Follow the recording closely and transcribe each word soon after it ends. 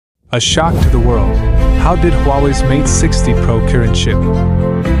A shock to the world. How did Huawei's Mate 60 Pro Kirin chip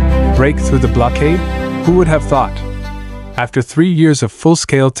break through the blockade? Who would have thought? After 3 years of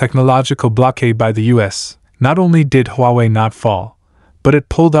full-scale technological blockade by the US, not only did Huawei not fall, but it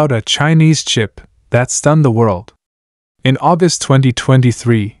pulled out a Chinese chip that stunned the world. In August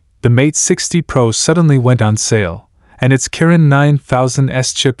 2023, the Mate 60 Pro suddenly went on sale, and its Kirin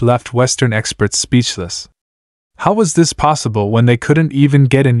 9000S chip left Western experts speechless. How was this possible when they couldn't even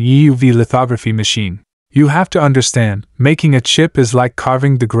get an EUV lithography machine? You have to understand, making a chip is like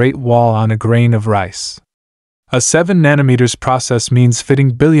carving the Great Wall on a grain of rice. A 7nm process means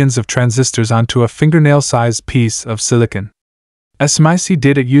fitting billions of transistors onto a fingernail-sized piece of silicon. ASML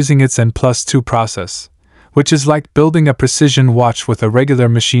did it using its N+2 process, which is like building a precision watch with a regular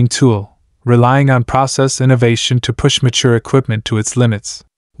machine tool, relying on process innovation to push mature equipment to its limits.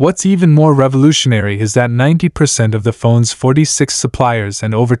 What's even more revolutionary is that 90% of the phone's 46 suppliers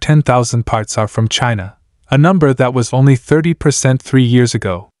and over 10,000 parts are from China, a number that was only 30% 3 years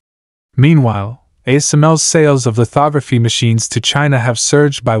ago. Meanwhile, ASML's sales of lithography machines to China have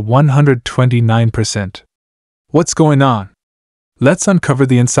surged by 129%. What's going on? Let's uncover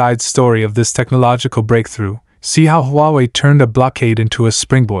the inside story of this technological breakthrough, see how Huawei turned a blockade into a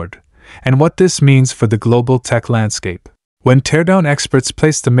springboard, and what this means for the global tech landscape. When teardown experts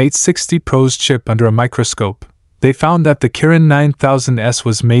placed the Mate 60 Pro's chip under a microscope, they found that the Kirin 9000S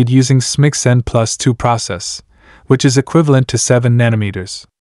was made using SMIC's N+2 process, which is equivalent to 7nm.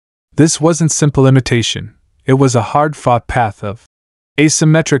 This wasn't simple imitation, it was a hard-fought path of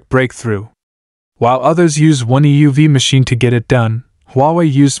asymmetric breakthrough. While others used one EUV machine to get it done,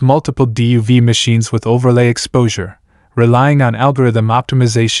 Huawei used multiple DUV machines with overlay exposure, relying on algorithm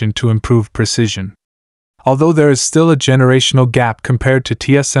optimization to improve precision. Although there is still a generational gap compared to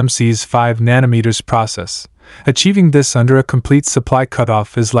TSMC's 5nm process, achieving this under a complete supply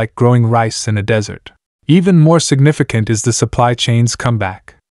cutoff is like growing rice in a desert. Even more significant is the supply chain's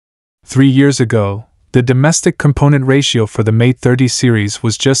comeback. 3 years ago, the domestic component ratio for the Mate 30 series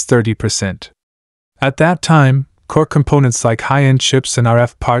was just 30%. At that time, core components like high-end chips and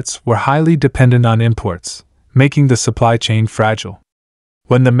RF parts were highly dependent on imports, making the supply chain fragile.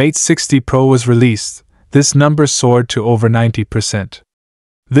 When the Mate 60 Pro was released, this number soared to over 90%.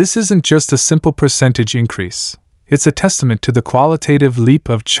 This isn't just a simple percentage increase, it's a testament to the qualitative leap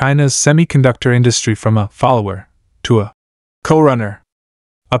of China's semiconductor industry from a follower to a co-runner.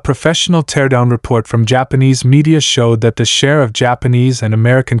 A professional teardown report from Japanese media showed that the share of Japanese and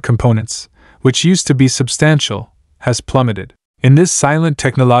American components, which used to be substantial, has plummeted. In this silent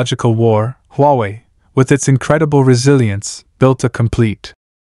technological war, Huawei, with its incredible resilience, built a complete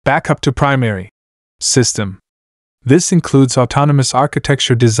backup to primary system. This includes autonomous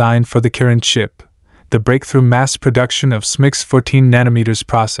architecture design for the Kirin chip, the breakthrough mass production of SMIC's 14nm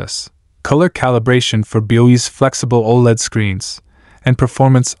process, color calibration for BOE's flexible OLED screens, and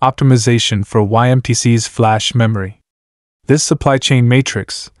performance optimization for YMTC's flash memory. This supply chain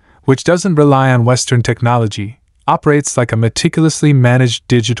matrix, which doesn't rely on Western technology, operates like a meticulously managed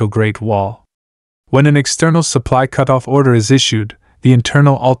digital Great Wall. When an external supply cutoff order is issued, the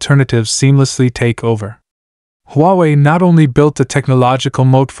internal alternatives seamlessly take over. Huawei not only built a technological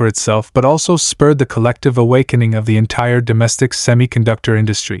moat for itself but also spurred the collective awakening of the entire domestic semiconductor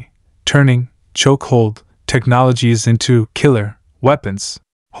industry, turning chokehold technologies into killer weapons.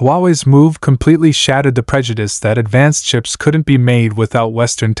 Huawei's move completely shattered the prejudice that advanced chips couldn't be made without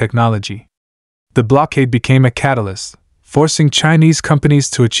Western technology. The blockade became a catalyst, forcing Chinese companies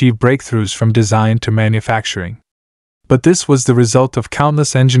to achieve breakthroughs from design to manufacturing. But this was the result of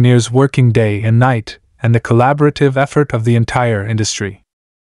countless engineers working day and night, and the collaborative effort of the entire industry.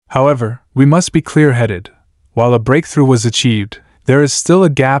 However, we must be clear-headed. While a breakthrough was achieved, there is still a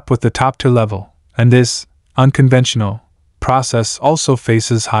gap with the top-tier level, and this unconventional process also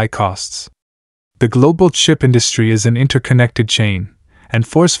faces high costs. The global chip industry is an interconnected chain, and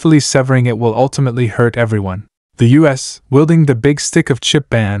forcefully severing it will ultimately hurt everyone. The US, wielding the big stick of chip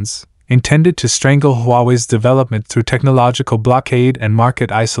bans, intended to strangle Huawei's development through technological blockade and market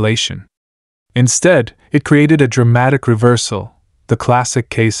isolation. Instead, it created a dramatic reversal, the classic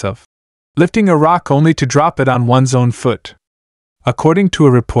case of lifting a rock only to drop it on one's own foot. According to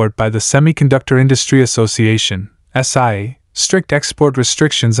a report by the Semiconductor Industry Association, SIA, strict export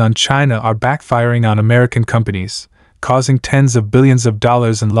restrictions on China are backfiring on American companies, causing tens of billions of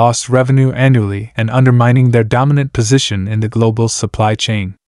dollars in lost revenue annually and undermining their dominant position in the global supply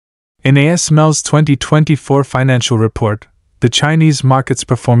chain. In ASML's 2024 financial report, the Chinese market's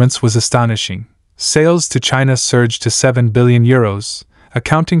performance was astonishing. Sales to China surged to €7 billion,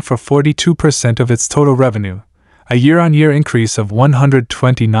 accounting for 42% of its total revenue, a year-on-year increase of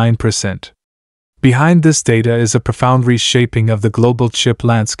 129%. Behind this data is a profound reshaping of the global chip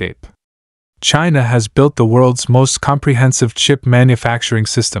landscape. China has built the world's most comprehensive chip manufacturing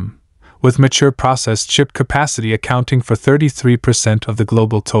system, with mature process chip capacity accounting for 33% of the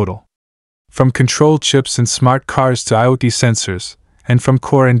global total. From control chips in smart cars to IoT sensors, and from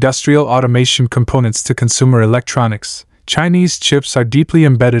core industrial automation components to consumer electronics, Chinese chips are deeply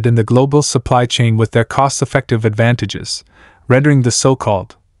embedded in the global supply chain with their cost-effective advantages, rendering the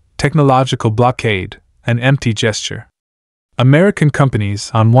so-called technological blockade an empty gesture. American companies,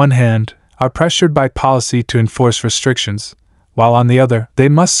 on one hand, are pressured by policy to enforce restrictions, while on the other, they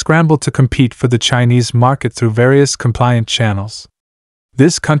must scramble to compete for the Chinese market through various compliant channels.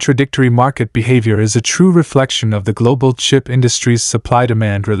 This contradictory market behavior is a true reflection of the global chip industry's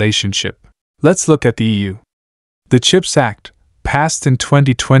supply-demand relationship. Let's look at the EU. The CHIPS Act, passed in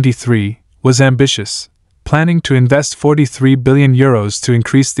 2023, was ambitious, planning to invest €43 billion to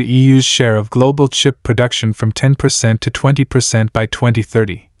increase the EU's share of global chip production from 10% to 20% by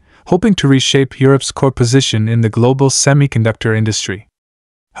 2030, hoping to reshape Europe's core position in the global semiconductor industry.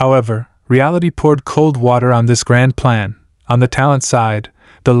 However, reality poured cold water on this grand plan. On the talent side,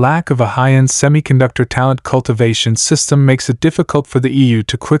 the lack of a high-end semiconductor talent cultivation system makes it difficult for the EU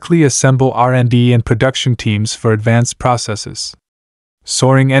to quickly assemble R&D and production teams for advanced processes.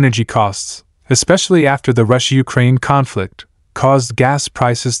 Soaring energy costs, especially after the Russia-Ukraine conflict, caused gas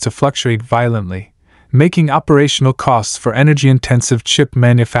prices to fluctuate violently, making operational costs for energy-intensive chip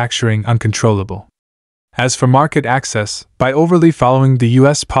manufacturing uncontrollable. As for market access, by overly following the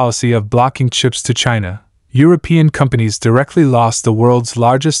US policy of blocking chips to China, European companies directly lost the world's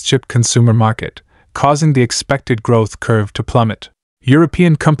largest chip consumer market, causing the expected growth curve to plummet.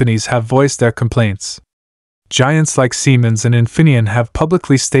 European companies have voiced their complaints. Giants like Siemens and Infineon have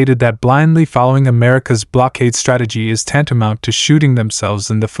publicly stated that blindly following America's blockade strategy is tantamount to shooting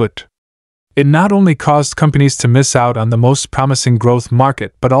themselves in the foot. It not only caused companies to miss out on the most promising growth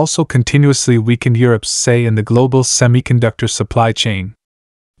market but also continuously weakened Europe's say in the global semiconductor supply chain.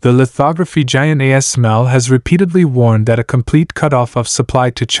 The lithography giant ASML has repeatedly warned that a complete cutoff of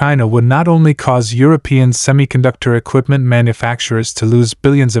supply to China would not only cause European semiconductor equipment manufacturers to lose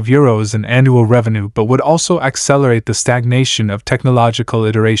billions of euros in annual revenue but would also accelerate the stagnation of technological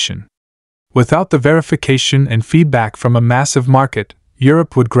iteration. Without the verification and feedback from a massive market,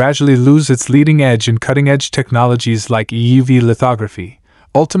 Europe would gradually lose its leading edge in cutting-edge technologies like EUV lithography,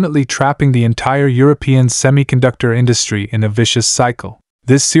 ultimately trapping the entire European semiconductor industry in a vicious cycle.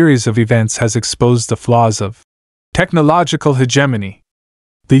 This series of events has exposed the flaws of technological hegemony.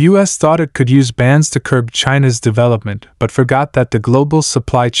 The US thought it could use bans to curb China's development, but forgot that the global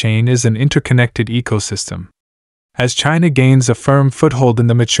supply chain is an interconnected ecosystem. As China gains a firm foothold in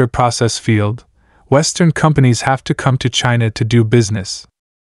the mature process field, Western companies have to come to China to do business.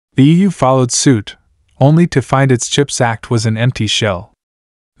 The EU followed suit, only to find its CHIPS Act was an empty shell.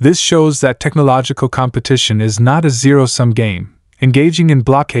 This shows that technological competition is not a zero-sum game. Engaging in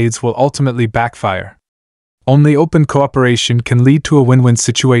blockades will ultimately backfire. Only open cooperation can lead to a win-win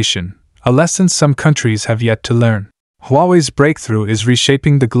situation, a lesson some countries have yet to learn. Huawei's breakthrough is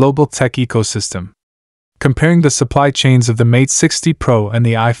reshaping the global tech ecosystem. Comparing the supply chains of the Mate 60 Pro and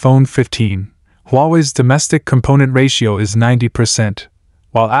the iPhone 15, Huawei's domestic component ratio is 90%,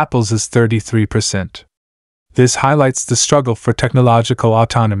 while Apple's is 33%. This highlights the struggle for technological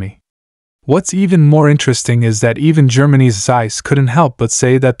autonomy. What's even more interesting is that even Germany's Zeiss couldn't help but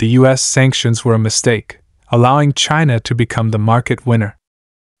say that the US sanctions were a mistake, allowing China to become the market winner.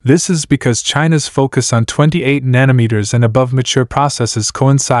 This is because China's focus on 28 nanometers and above mature processes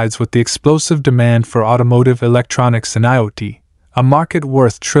coincides with the explosive demand for automotive electronics and IoT, a market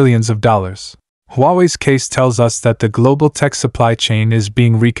worth trillions of dollars. Huawei's case tells us that the global tech supply chain is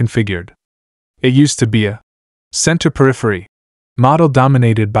being reconfigured. It used to be a center-periphery model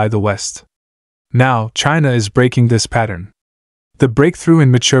dominated by the West. Now, China is breaking this pattern. The breakthrough in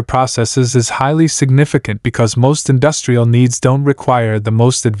mature processes is highly significant because most industrial needs don't require the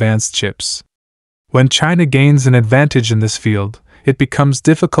most advanced chips. When China gains an advantage in this field, it becomes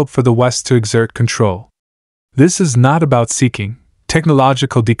difficult for the West to exert control. This is not about seeking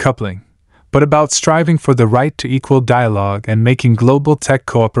technological decoupling, but about striving for the right to equal dialogue and making global tech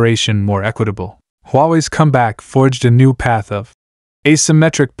cooperation more equitable. Huawei's comeback forged a new path of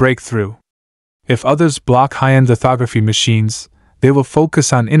asymmetric breakthrough. If others block high-end lithography machines, they will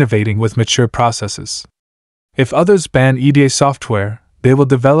focus on innovating with mature processes. If others ban EDA software, they will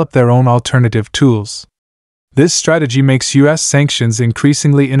develop their own alternative tools. This strategy makes US sanctions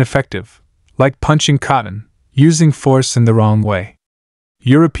increasingly ineffective, like punching cotton, using force in the wrong way.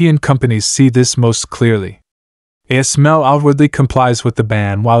 European companies see this most clearly. ASML outwardly complies with the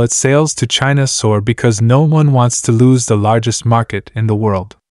ban while its sales to China soar because no one wants to lose the largest market in the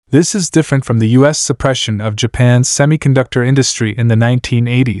world. This is different from the US suppression of Japan's semiconductor industry in the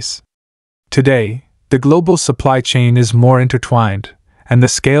 1980s. Today, the global supply chain is more intertwined, and the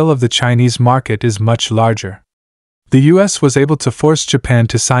scale of the Chinese market is much larger. The US was able to force Japan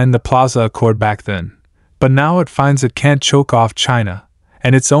to sign the Plaza Accord back then, but now it finds it can't choke off China,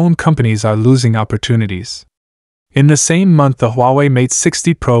 and its own companies are losing opportunities. In the same month the Huawei Mate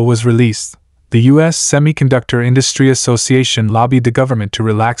 60 Pro was released, the US Semiconductor Industry Association lobbied the government to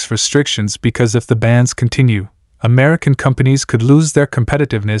relax restrictions because if the bans continue, American companies could lose their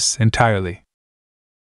competitiveness entirely.